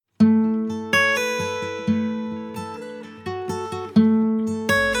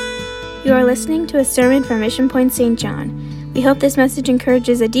You are listening to a sermon from Mission Point St. John. We hope this message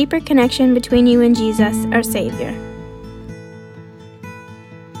encourages a deeper connection between you and Jesus, our Savior.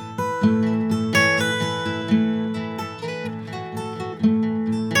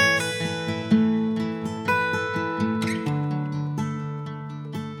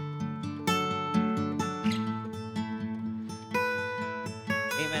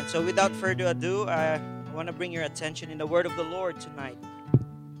 Amen. So without further ado, I want to bring your attention in the word of the Lord tonight.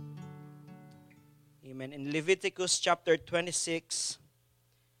 Amen. In Leviticus chapter 26,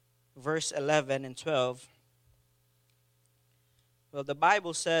 verse 11 and 12, well, the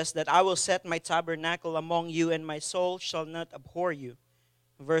Bible says that I will set my tabernacle among you, and my soul shall not abhor you.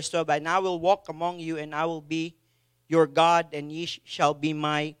 Verse 12, and I will walk among you, and I will be your God, and ye shall be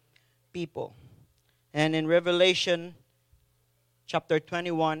my people. And in Revelation chapter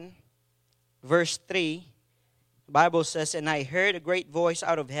 21, verse 3, the Bible says, and I heard a great voice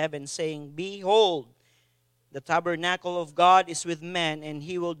out of heaven saying, Behold, the tabernacle of God is with men, and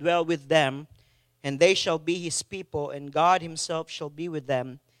he will dwell with them, and they shall be his people, and God himself shall be with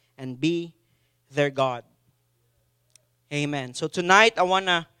them, and be their God. Amen. So tonight, I want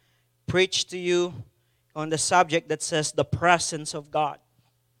to preach to you on the subject that says the presence of God.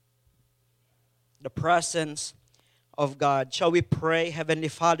 The presence of God. Shall we pray? Heavenly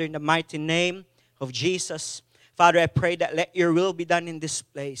Father, in the mighty name of Jesus. Father, I pray that let your will be done in this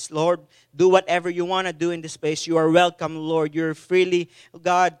place. Lord, do whatever you want to do in this place. You are welcome, Lord. You're freely,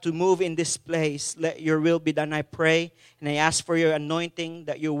 God, to move in this place. Let your will be done, I pray. And I ask for your anointing,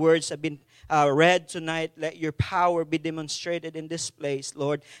 that your words have been read tonight. Let your power be demonstrated in this place,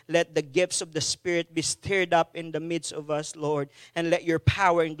 Lord. Let the gifts of the Spirit be stirred up in the midst of us, Lord. And let your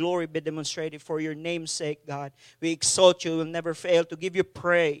power and glory be demonstrated for your name's sake, God. We exalt you. We'll never fail to give you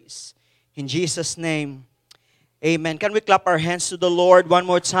praise. In Jesus' name, amen. Can we clap our hands to the Lord one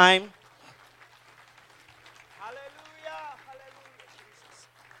more time? Hallelujah. Hallelujah, Jesus.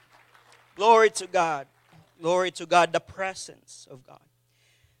 Glory to God. Glory to God, the presence of God.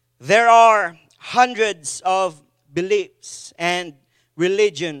 There are hundreds of beliefs and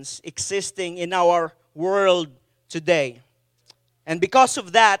religions existing in our world today. And because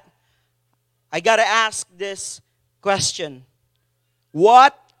of that, I got to ask this question.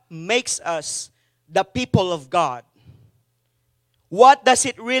 What makes us the people of God? What does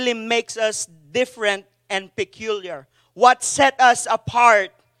it really make us different and peculiar? What set us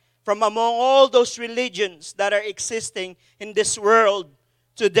apart from among all those religions that are existing in this world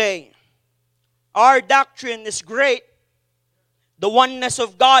today? Our doctrine is great. The oneness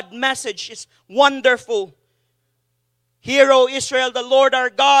of God message is wonderful. Hear, O Israel, the Lord our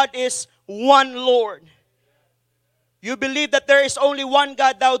God is one Lord. You believe that there is only one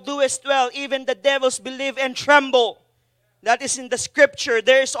God, thou doest well. Even the devils believe and tremble. That is in the scripture.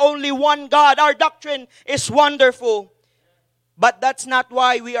 There is only one God. Our doctrine is wonderful. But that's not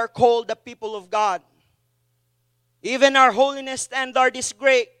why we are called the people of God. Even our holiness standard is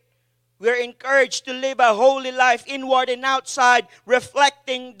great. We are encouraged to live a holy life inward and outside,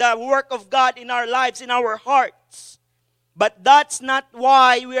 reflecting the work of God in our lives, in our hearts. But that's not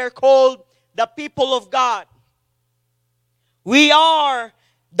why we are called the people of God. We are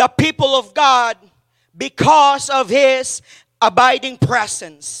the people of God because of His abiding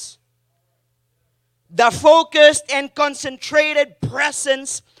presence. The focused and concentrated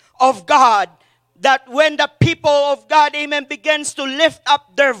presence of God. That when the people of God, amen, begins to lift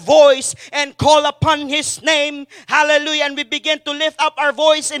up their voice and call upon His name, hallelujah, and we begin to lift up our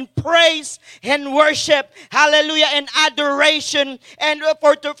voice in praise and worship, hallelujah, and adoration, and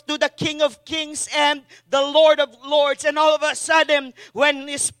to the King of Kings and the Lord of Lords. And all of a sudden, when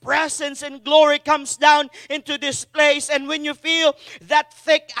His presence and glory comes down into this place, and when you feel that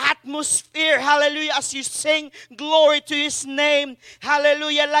thick atmosphere, hallelujah, as you sing glory to His name,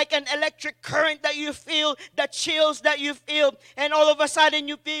 hallelujah, like an electric current that you feel, the chills that you feel, and all of a sudden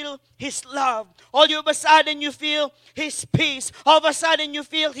you feel His love. All of a sudden you feel His peace. All of a sudden you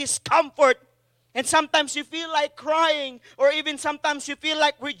feel His comfort. And sometimes you feel like crying, or even sometimes you feel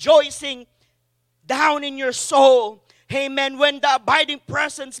like rejoicing down in your soul. Amen. When the abiding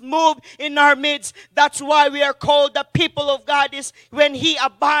presence moves in our midst, that's why we are called the people of God, is when He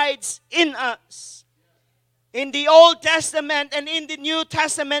abides in us. In the Old Testament and in the New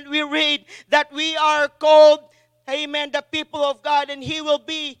Testament, we read that we are called, amen, the people of God, and He will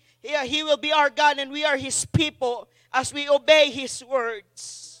be our God, and we are His people as we obey His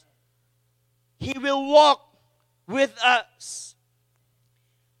words. He will walk with us.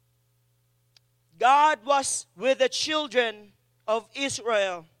 God was with the children of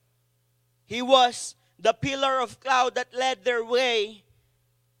Israel. He was the pillar of cloud that led their way.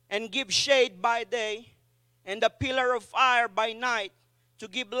 and give shade by day, and the pillar of fire by night, to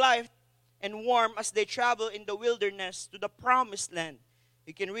give light and warmth as they travel in the wilderness to the promised land.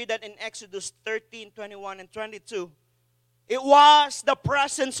 You can read that in Exodus 13, 21 and 22. It was the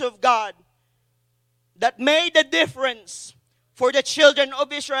presence of God that made the difference for the children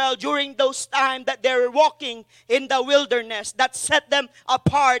of Israel during those times that they were walking in the wilderness. That set them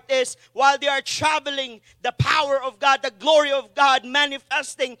apart is while they are traveling, the power of God, the glory of God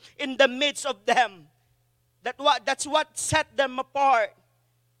manifesting in the midst of them. That's what set them apart.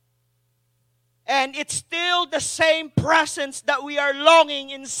 And it's still the same presence that we are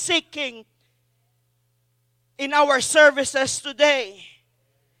longing and seeking in our services today.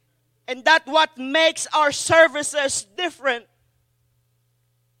 And that's what makes our services different.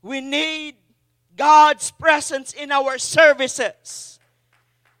 We need God's presence in our services.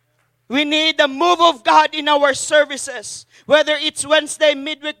 We need the move of God in our services. Whether it's Wednesday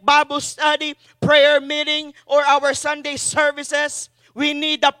midweek Bible study, prayer meeting, or our Sunday services, we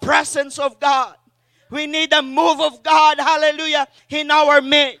need the presence of God. We need the move of God, hallelujah, in our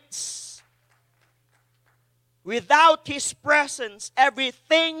midst. Without His presence,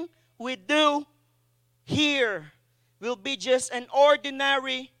 everything we do here will be just an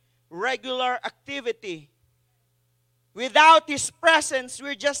ordinary, regular activity. Without His presence,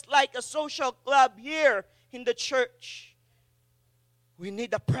 we're just like a social club here in the church. We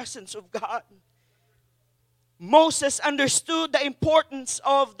need the presence of God. Moses understood the importance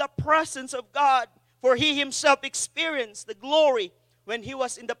of the presence of God, for he himself experienced the glory when he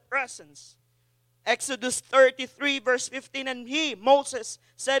was in the presence. Exodus 33 verse 15, and Moses,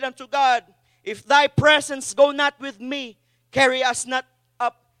 said unto God, if thy presence go not with me, carry us not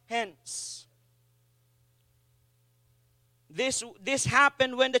up hence. This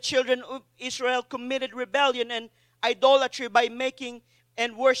happened when the children of Israel committed rebellion and idolatry by making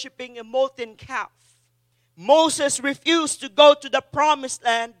and worshiping a molten calf. Moses refused to go to the promised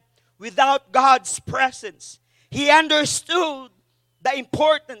land without God's presence. He understood the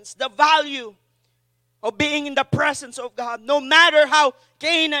importance, the value of being in the presence of God. No matter how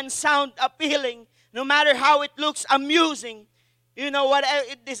Canaan sound appealing, no matter how it looks amusing, you know what,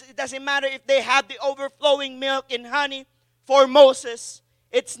 it doesn't matter if they have the overflowing milk and honey. For Moses,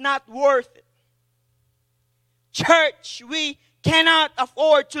 it's not worth it. Church, we cannot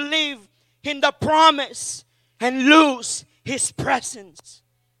afford to live in the promise and lose His presence.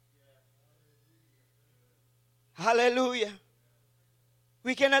 Hallelujah.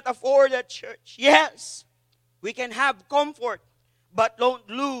 We cannot afford that, church. Yes, we can have comfort, but don't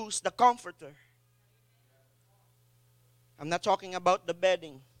lose the comforter. I'm not talking about the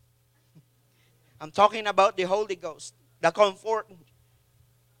bedding. I'm talking about the Holy Ghost, the comfort.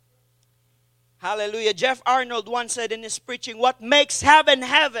 Hallelujah. Jeff Arnold once said in his preaching, what makes heaven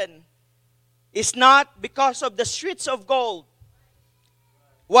heaven is not because of the streets of gold.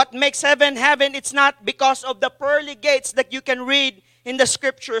 What makes heaven heaven, it's not because of the pearly gates that you can read in the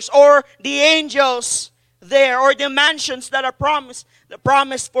scriptures, or the angels there, or the mansions that are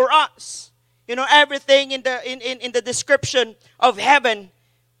promised for us. You know, everything in the description of heaven.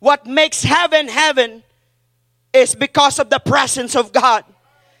 What makes heaven heaven is because of the presence of God.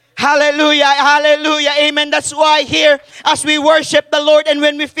 Hallelujah, hallelujah, amen. That's why here, as we worship the Lord and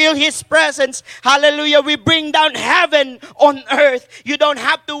when we feel His presence, hallelujah, we bring down heaven on earth. You don't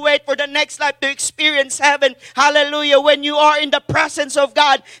have to wait for the next life to experience heaven. Hallelujah, when you are in the presence of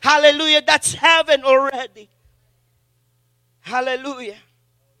God, hallelujah, that's heaven already. Hallelujah.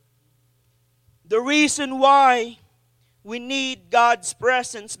 The reason why we need God's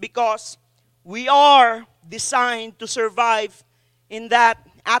presence, because we are designed to survive in that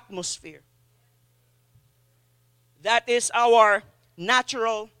atmosphere. That is our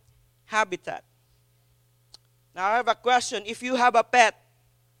natural habitat. Now I have a question. If you have a pet,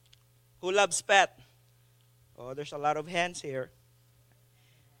 who loves pet? Oh, there's a lot of hands here.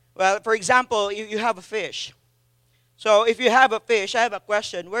 Well, for example, you have a fish. So if you have a fish, I have a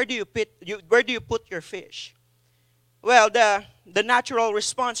question. Where do you put your fish? Well, the natural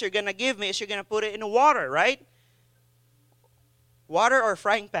response you're going to give me is you're going to put it in the water, right? Water or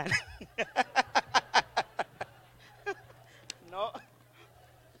frying pan?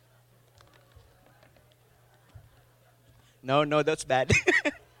 No, that's bad.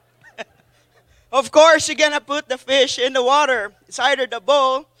 Of course, you're going to put the fish in the water. It's either the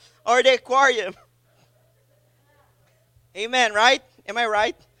bowl or the aquarium. Amen, right? Am I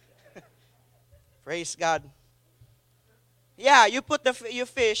right? Praise God. Yeah, you put your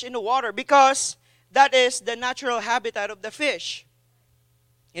fish in the water because that is the natural habitat of the fish.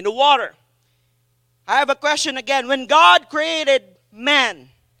 In the water. I have a question again. When God created man,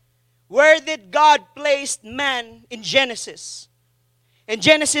 Where did God place man in Genesis? In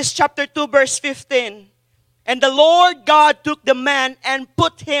Genesis chapter 2 verse 15, and the Lord God took the man and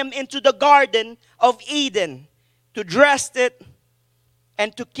put him into the garden of Eden to dress it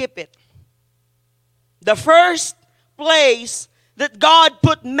and to keep it. The first place that God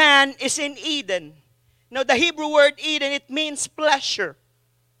put man is in Eden. Now the Hebrew word Eden, it means pleasure.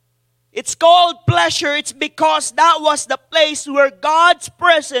 It's called pleasure. It's because that was the place where God's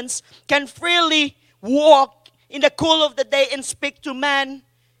presence can freely walk in the cool of the day and speak to man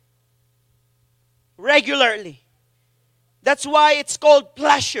regularly. That's why it's called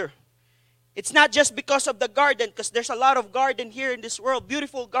pleasure. It's not just because of the garden, because there's a lot of garden here in this world,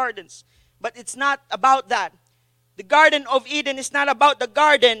 beautiful gardens. But it's not about that. The Garden of Eden is not about the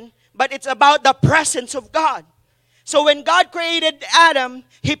garden, but it's about the presence of God. So when God created Adam,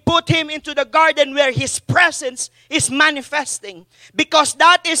 He put him into the garden where His presence is manifesting. Because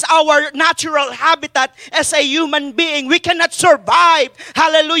that is our natural habitat as a human being. We cannot survive,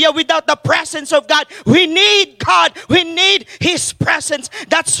 hallelujah, without the presence of God. We need God. We need His presence.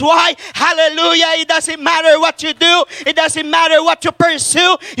 That's why, hallelujah, it doesn't matter what you do. It doesn't matter what you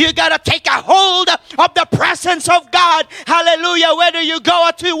pursue. You got to take a hold of the presence of God. Hallelujah. Whether you go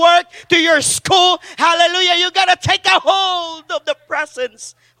to work, to your school, hallelujah, you got to take a hold of the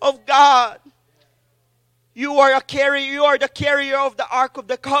presence of God. You are a carrier. You are the carrier of the Ark of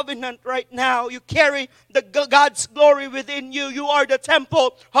the Covenant right now. You carry God's glory within you. You are the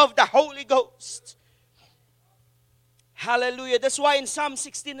temple of the Holy Ghost. Hallelujah. That's why in Psalm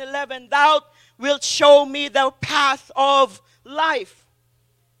 16:11, thou wilt show me the path of life.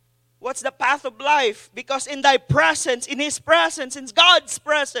 What's the path of life? Because in thy presence, in His presence, in God's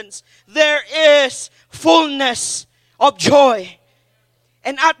presence, there is fullness of joy.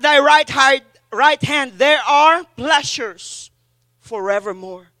 And at thy right hand there are pleasures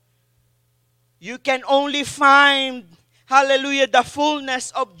forevermore. You can only find, hallelujah, the fullness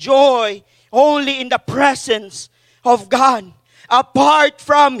of joy only in the presence of God. Apart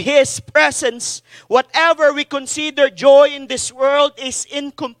from His presence, whatever we consider joy in this world is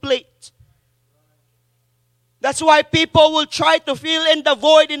incomplete. That's why people will try to fill in the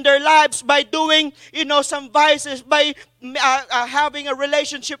void in their lives by doing, some vices, by having a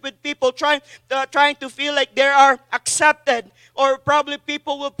relationship with people, trying to feel like they are accepted. Or probably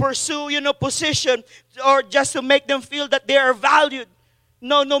people will pursue, position, or just to make them feel that they are valued.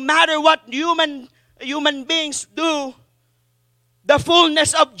 No matter what human beings do, the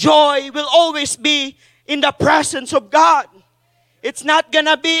fullness of joy will always be in the presence of God. It's not going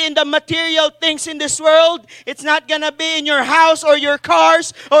to be in the material things in this world. It's not going to be in your house or your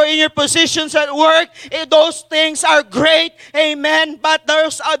cars or in your positions at work. Those things are great, amen, but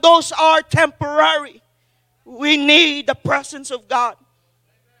those are temporary. We need the presence of God.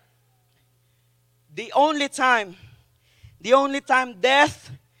 The only time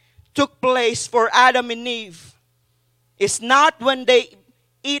death took place for Adam and Eve is not when they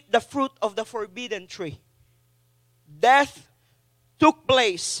eat the fruit of the forbidden tree. Death took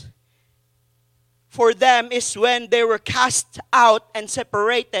place for them is when they were cast out and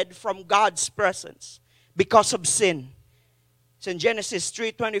separated from God's presence because of sin. It's in Genesis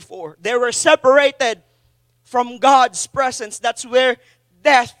 3:24. They were separated from God's presence. That's where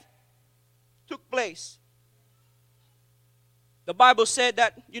death took place. The Bible said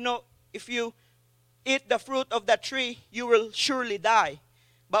that, if you eat the fruit of that tree, you will surely die.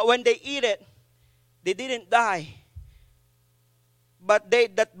 But when they eat it, they didn't die. But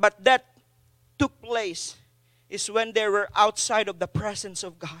that took place is when they were outside of the presence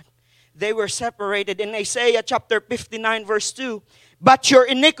of God. They were separated. In Isaiah chapter 59 verse 2, but your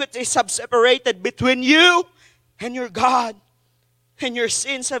iniquities have separated between you and your God, and your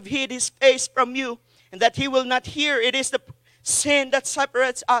sins have hid His face from you, and that He will not hear. It is the sin that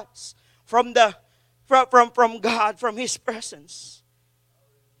separates us from God, from His presence.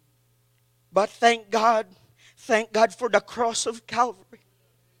 But thank God for the cross of Calvary.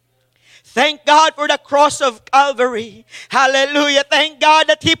 Thank God for the cross of Calvary. Hallelujah. Thank God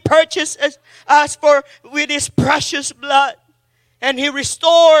that He purchased us with His precious blood. And He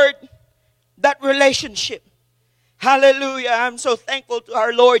restored that relationship. Hallelujah. I'm so thankful to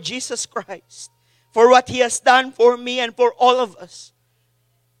our Lord Jesus Christ for what He has done for me and for all of us.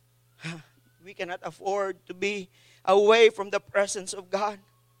 We cannot afford to be away from the presence of God.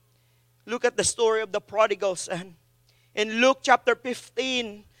 Look at the story of the prodigal son. In Luke chapter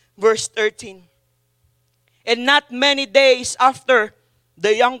 15, verse 13. And not many days after,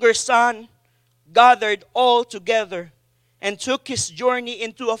 the younger son gathered all together and took his journey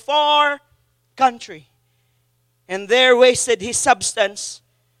into a far country, and there wasted his substance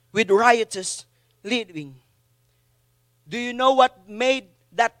with riotous living. Do you know what made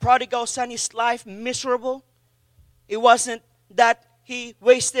that prodigal son, his life miserable? It wasn't that he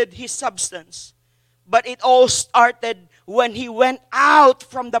wasted his substance, but it all started when he went out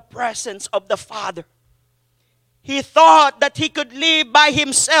from the presence of the Father. He thought that he could live by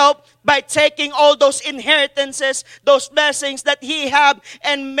himself by taking all those inheritances, those blessings that he had,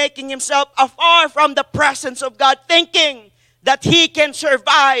 and making himself afar from the presence of God, thinking that he can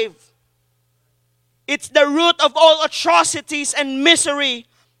survive. It's the root of all atrocities and misery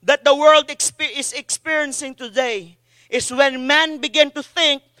that the world is experiencing today. Is when men begin to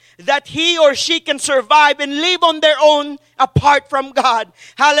think that he or she can survive and live on their own apart from God.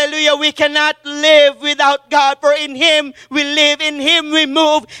 Hallelujah. We cannot live without God, for in Him we live, in Him we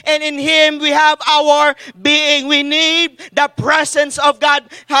move, and in Him we have our being. We need the presence of God.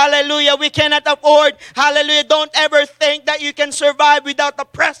 Hallelujah. We cannot afford. Hallelujah. Don't ever think that you can survive without the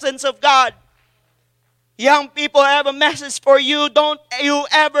presence of God. Young people, I have a message for you. Don't you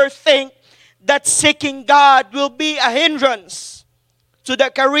ever think that seeking God will be a hindrance to the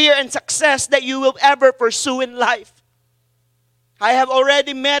career and success that you will ever pursue in life. I have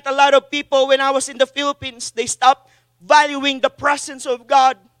already met a lot of people when I was in the Philippines. They stopped valuing the presence of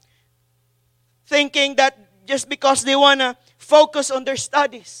God, thinking that just because they want to focus on their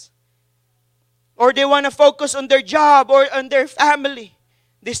studies, or they want to focus on their job or on their family,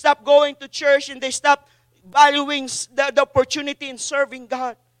 they stop going to church and they stop valuing the opportunity in serving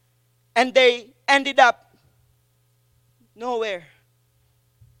God. And they ended up nowhere.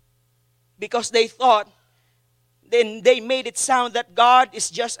 Because they thought, then they made it sound that God is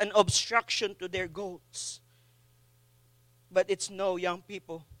just an obstruction to their goals. But it's no, young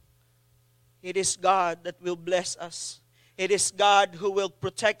people. It is God that will bless us. It is God who will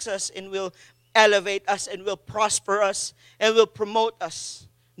protect us and will elevate us and will prosper us and will promote us.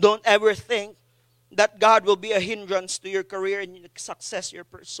 Don't ever think that God will be a hindrance to your career and the success you're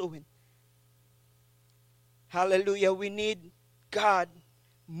pursuing. Hallelujah. We need God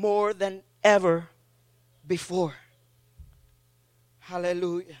more than ever before.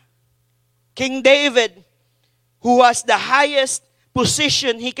 Hallelujah. King David, who has the highest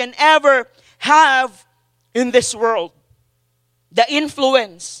position he can ever have in this world, the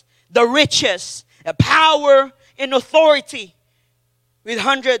influence, the riches, the power, and authority, with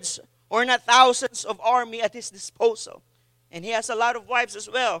hundreds or not thousands of army at his disposal. And he has a lot of wives as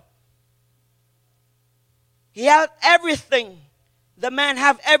well. He had everything. The man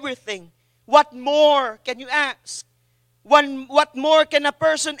have everything. What more can you ask? What more can a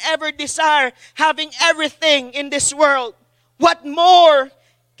person ever desire, having everything in this world? What more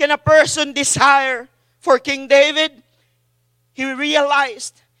can a person desire? For King David, he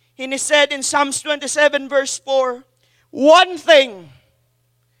realized, and he said in Psalms 27 verse 4, one thing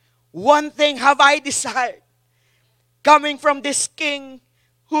have I desired, coming from this king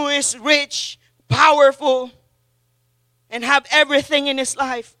who is rich, powerful, and have everything in his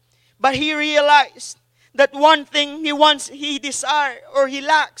life. But he realized that one thing he desires or he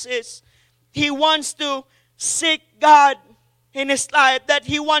lacks is he wants to seek God in his life, that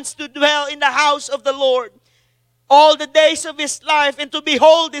he wants to dwell in the house of the Lord all the days of his life, and to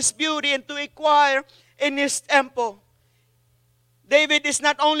behold his beauty and to inquire in his temple. David is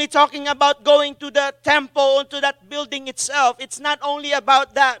not only talking about going to the temple, to that building itself. It's not only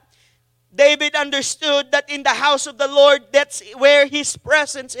about that. David understood that in the house of the Lord, that's where His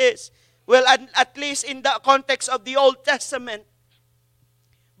presence is. Well, at least in the context of the Old Testament.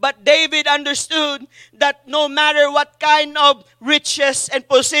 But David understood that no matter what kind of riches and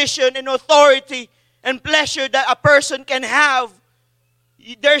position and authority and pleasure that a person can have,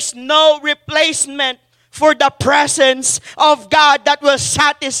 there's no replacement for the presence of God that will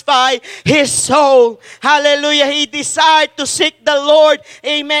satisfy his soul. Hallelujah. He decided to seek the Lord.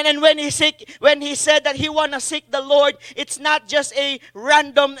 Amen. And when he said that he want to seek the Lord, it's not just a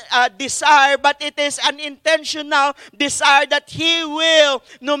random desire, but it is an intentional desire that he will,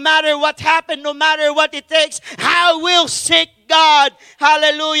 no matter what happens, no matter what it takes, I will seek God.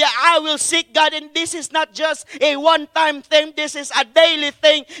 Hallelujah. I will seek God. And this is not just a one-time thing. This is a daily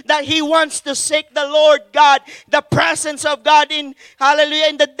thing that he wants to seek the Lord God, the presence of God in, hallelujah,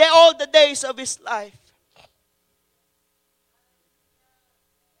 in all the days of his life.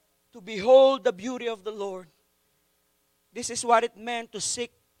 To behold the beauty of the Lord. This is what it meant to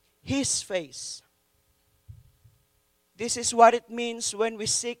seek His face. This is what it means when we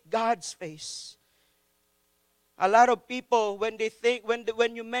seek God's face. A lot of people, when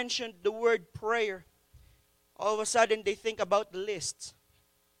you mention the word prayer, all of a sudden they think about the lists.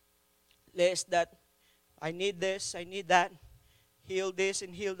 List that I need this, I need that. heal this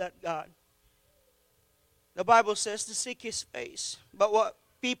and heal that, God. The Bible says to seek His face. But what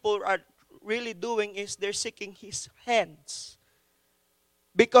people are really doing is they're seeking His hands.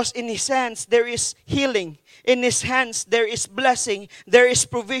 Because in His hands there is healing. In His hands there is blessing. There is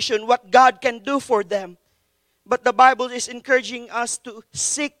provision. What God can do for them. But the Bible is encouraging us to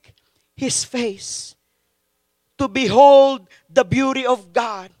seek His face. To behold the beauty of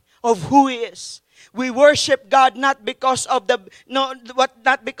God. Of who He is. We worship God not because of the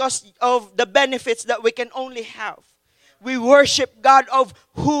benefits that we can only have. We worship God of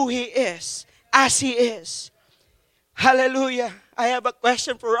who He is, as He is. Hallelujah. I have a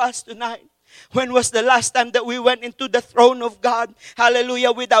question for us tonight. When was the last time that we went into the throne of God,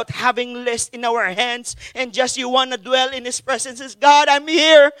 hallelujah, without having list in our hands and just you want to dwell in His presence? Says, God, I'm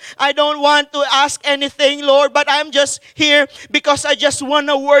here. I don't want to ask anything, Lord, but I'm just here because I just want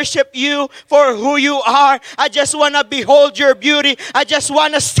to worship You for who You are. I just want to behold Your beauty. I just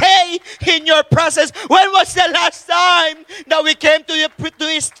want to stay in Your presence. When was the last time that we came to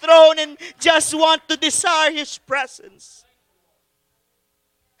His throne and just want to desire His presence?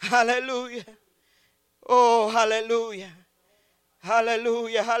 Hallelujah. Oh, hallelujah.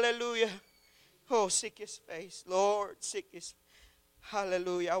 Hallelujah. Hallelujah. Oh, seek His face, Lord. Seek His.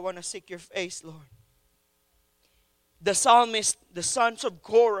 Hallelujah. I want to seek Your face, Lord. The psalmist, the sons of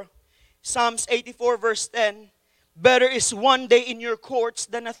Korah, Psalms 84 verse 10. Better is one day in Your courts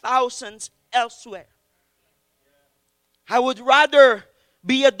than 1,000 elsewhere. I would rather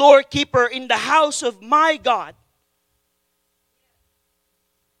be a doorkeeper in the house of my God.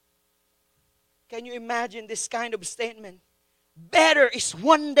 Can you imagine this kind of statement? Better is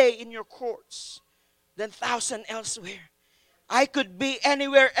one day in Your courts than 1,000 elsewhere. I could be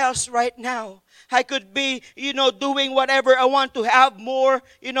anywhere else right now. I could be, doing whatever I want to have more,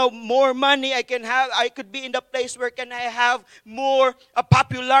 more money I can have. I could be in the place where can I have more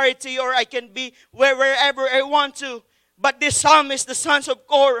popularity, or I can be wherever I want to. But this psalmist, the sons of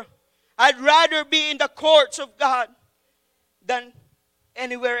Korah, I'd rather be in the courts of God than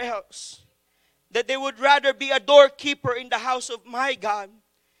anywhere else. That they would rather be a doorkeeper in the house of my God.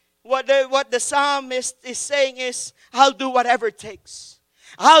 What the psalmist is saying is, I'll do whatever it takes.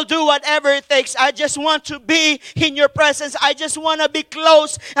 I'll do whatever it takes. I just want to be in Your presence. I just want to be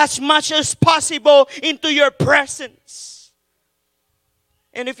close as much as possible into Your presence.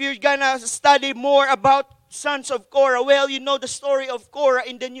 And if you're going to study more about sons of Korah, well, you know the story of Korah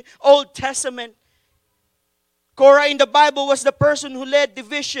in the Old Testament. Korah in the Bible was the person who led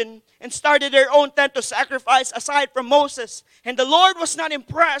division and started their own tent to sacrifice aside from Moses. And the Lord was not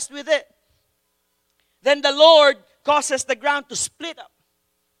impressed with it. Then the Lord causes the ground to split up.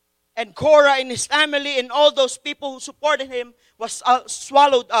 And Korah and his family and all those people who supported him was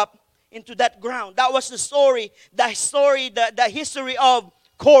swallowed up into that ground. That was the history of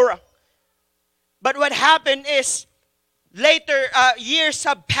Korah. But what happened is, later years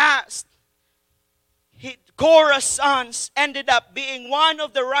have passed. Korah's sons ended up being one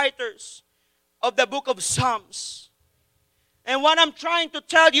of the writers of the book of Psalms. And what I'm trying to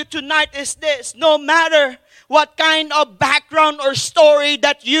tell you tonight is this: no matter what kind of background or story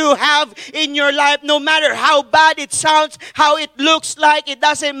that you have in your life, no matter how bad it sounds, how it looks like, it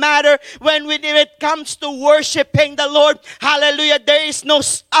doesn't matter. When it comes to worshiping the Lord, hallelujah, there is no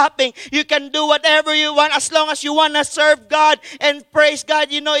stopping. You can do whatever you want as long as you want to serve God and praise God.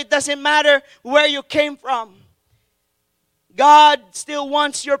 It doesn't matter where you came from. God still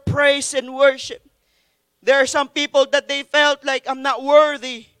wants your praise and worship. There are some people that they felt like, I'm not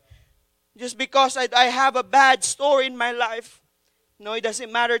worthy just because I have a bad story in my life. No, it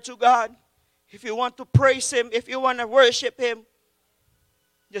doesn't matter to God. If you want to praise Him, if you want to worship Him,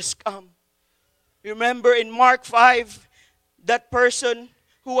 just come. Remember in Mark 5, that person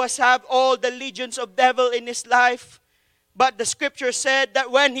who have all the legions of devil in his life. But the scripture said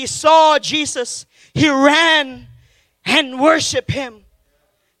that when he saw Jesus, he ran and worshiped Him.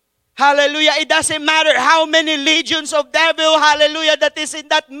 Hallelujah. It doesn't matter how many legions of devil, hallelujah, that is in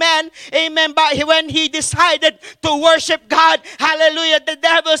that man. Amen. But when he decided to worship God, hallelujah,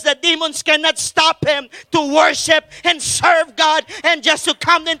 the demons cannot stop him to worship and serve God and just to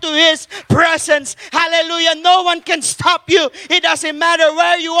come into His presence. Hallelujah. No one can stop you. It doesn't matter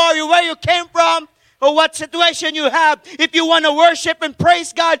where you are, where you came from, or what situation you have. If you want to worship and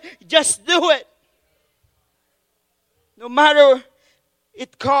praise God, just do it. No matter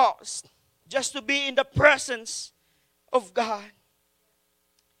it costs, just to be in the presence of God.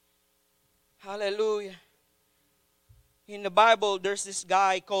 Hallelujah. In the Bible, there's this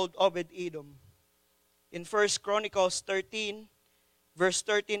guy called Obed-Edom. In 1 Chronicles 13, verse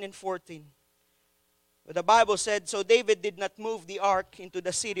 13 and 14. But the Bible said, so David did not move the ark into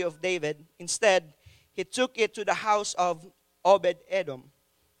the city of David. Instead, he took it to the house of Obed-Edom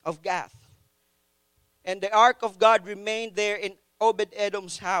of Gath. And the ark of God remained there in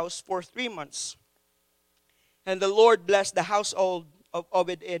Obed-Edom's house for 3 months. And the Lord blessed the household of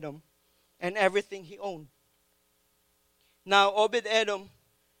Obed-Edom and everything he owned. Now Obed-Edom,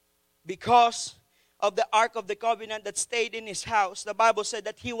 because of the ark of the covenant that stayed in his house, the Bible said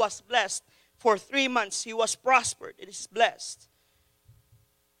that he was blessed. For 3 months, he was prospered. It is blessed.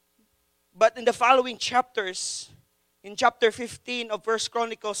 But in the following chapters, in chapter 15 of 1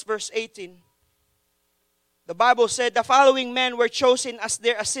 Chronicles, verse 18, the Bible said the following men were chosen as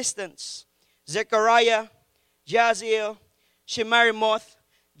their assistants: Zechariah, Jaziel, Shemarimoth,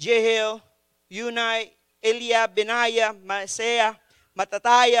 Jehiel, Unai, Eliab, Benaiah, Maaseiah,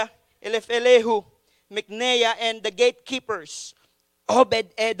 Mattatiah, Eliphelehu, Micneiah, and the gatekeepers,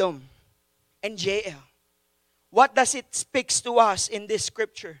 Obed-Edom and Jael. What does it speaks to us in this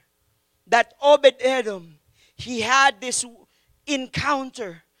scripture? That Obed-Edom, he had this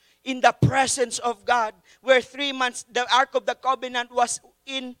encounter in the presence of God, where 3 months the Ark of the Covenant was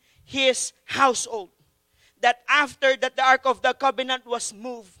in his household. That after that the Ark of the Covenant was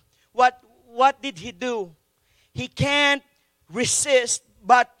moved, what did he do? He can't resist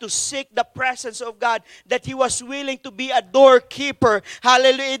but to seek the presence of God, that he was willing to be a doorkeeper.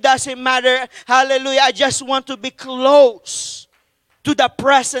 Hallelujah. It doesn't matter. Hallelujah. I just want to be close to the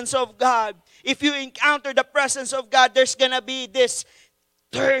presence of God. If you encounter the presence of God, there's going to be this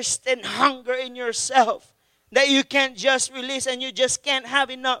thirst and hunger in yourself that you can't just release, and you just can't have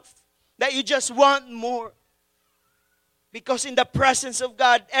enough. That you just want more. Because in the presence of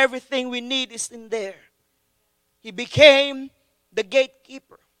God, everything we need is in there. He became the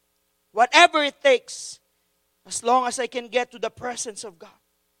gatekeeper. Whatever it takes, as long as I can get to the presence of God.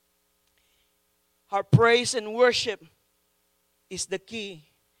 Our praise and worship is the key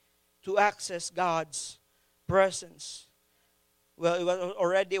to access God's presence. Well,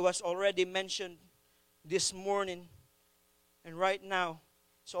 it was already mentioned this morning, and right now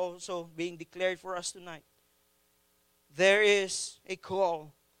it's also being declared for us tonight. There is a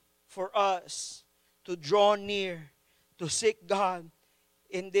call for us to draw near, to seek God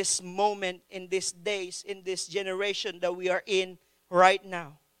in this moment, in these days, in this generation that we are in right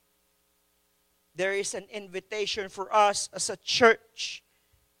now. There is an invitation for us as a church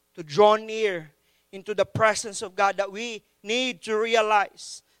to draw near into the presence of God, that we need to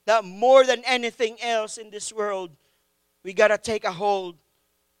realize that more than anything else in this world, we got to take a hold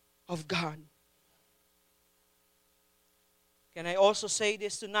of God. Can I also say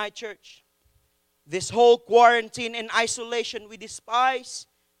this tonight, church? This whole quarantine and isolation we despise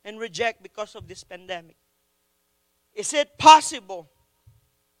and reject because of this pandemic. Is it possible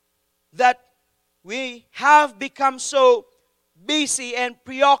that we have become so busy and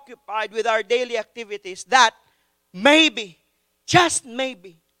preoccupied with our daily activities that maybe, just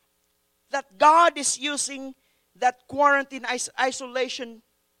maybe, that God is using that quarantine isolation,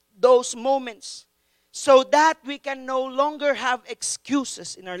 those moments, so that we can no longer have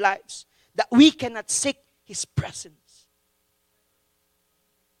excuses in our lives that we cannot seek His presence?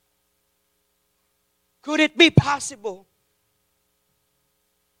 Could it be possible?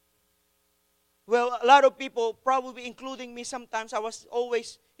 Well, a lot of people, probably including me sometimes, I was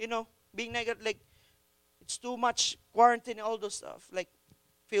always, being negative, like, it's too much quarantine and all those stuff. Like,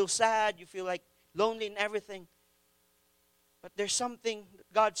 feel sad, you feel like lonely and everything. But there's something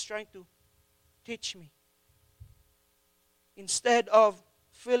that God's trying to teach me. Instead of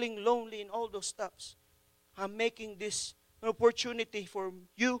feeling lonely and all those stuffs, I'm making this an opportunity for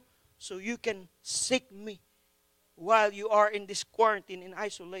you so you can seek me while you are in this quarantine in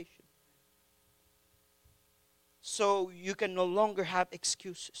isolation. So you can no longer have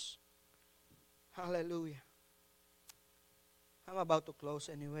excuses. Hallelujah. I'm about to close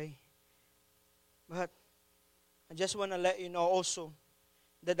anyway. But I just want to let you know also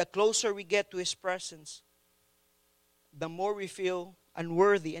that the closer we get to His presence, the more we feel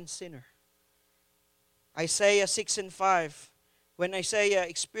unworthy and sinner. Isaiah 6:5. When Isaiah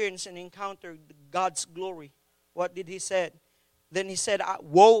experienced and encountered God's glory, what did he say? Then he said,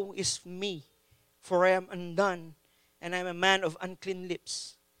 "Woe is me, for I am undone, and I am a man of unclean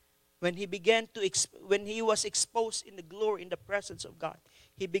lips." When he when he was exposed in the glory, in the presence of God,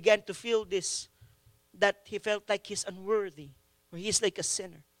 he began to feel this, that he felt like he's unworthy, or he's like a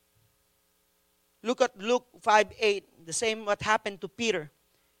sinner. Look at Luke 5:8, the same what happened to Peter.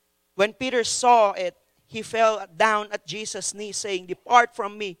 When Peter saw it, he fell down at Jesus' knees, saying, "Depart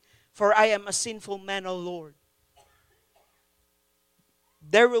from me, for I am a sinful man, O Lord."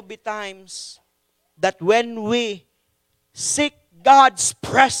 There will be times that when we seek God's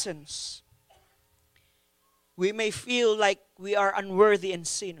presence, we may feel like we are unworthy and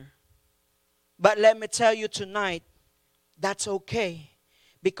sinner. But let me tell you tonight, that's okay.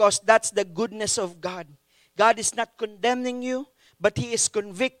 Because that's the goodness of God. God is not condemning you, but He is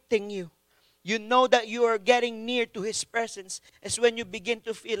convicting you. You know that you are getting near to His presence is when you begin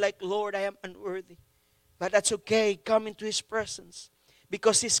to feel like, Lord, I am unworthy. But that's okay. Come into His presence.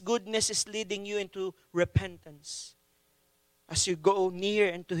 Because His goodness is leading you into repentance. As you go near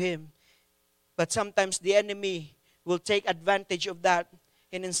into Him. But sometimes the enemy will take advantage of that.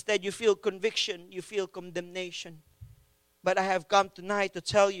 And instead you feel conviction, you feel condemnation. But I have come tonight to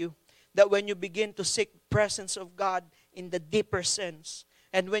tell you that when you begin to seek the presence of God in the deeper sense,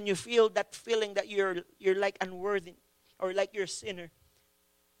 and when you feel that feeling that you're like unworthy or like you're a sinner,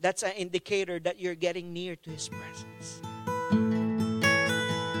 that's an indicator that you're getting near to His presence.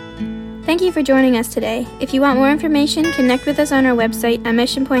 Thank you for joining us today. If you want more information, connect with us on our website at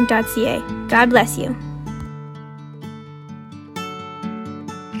missionpoint.ca. God bless you.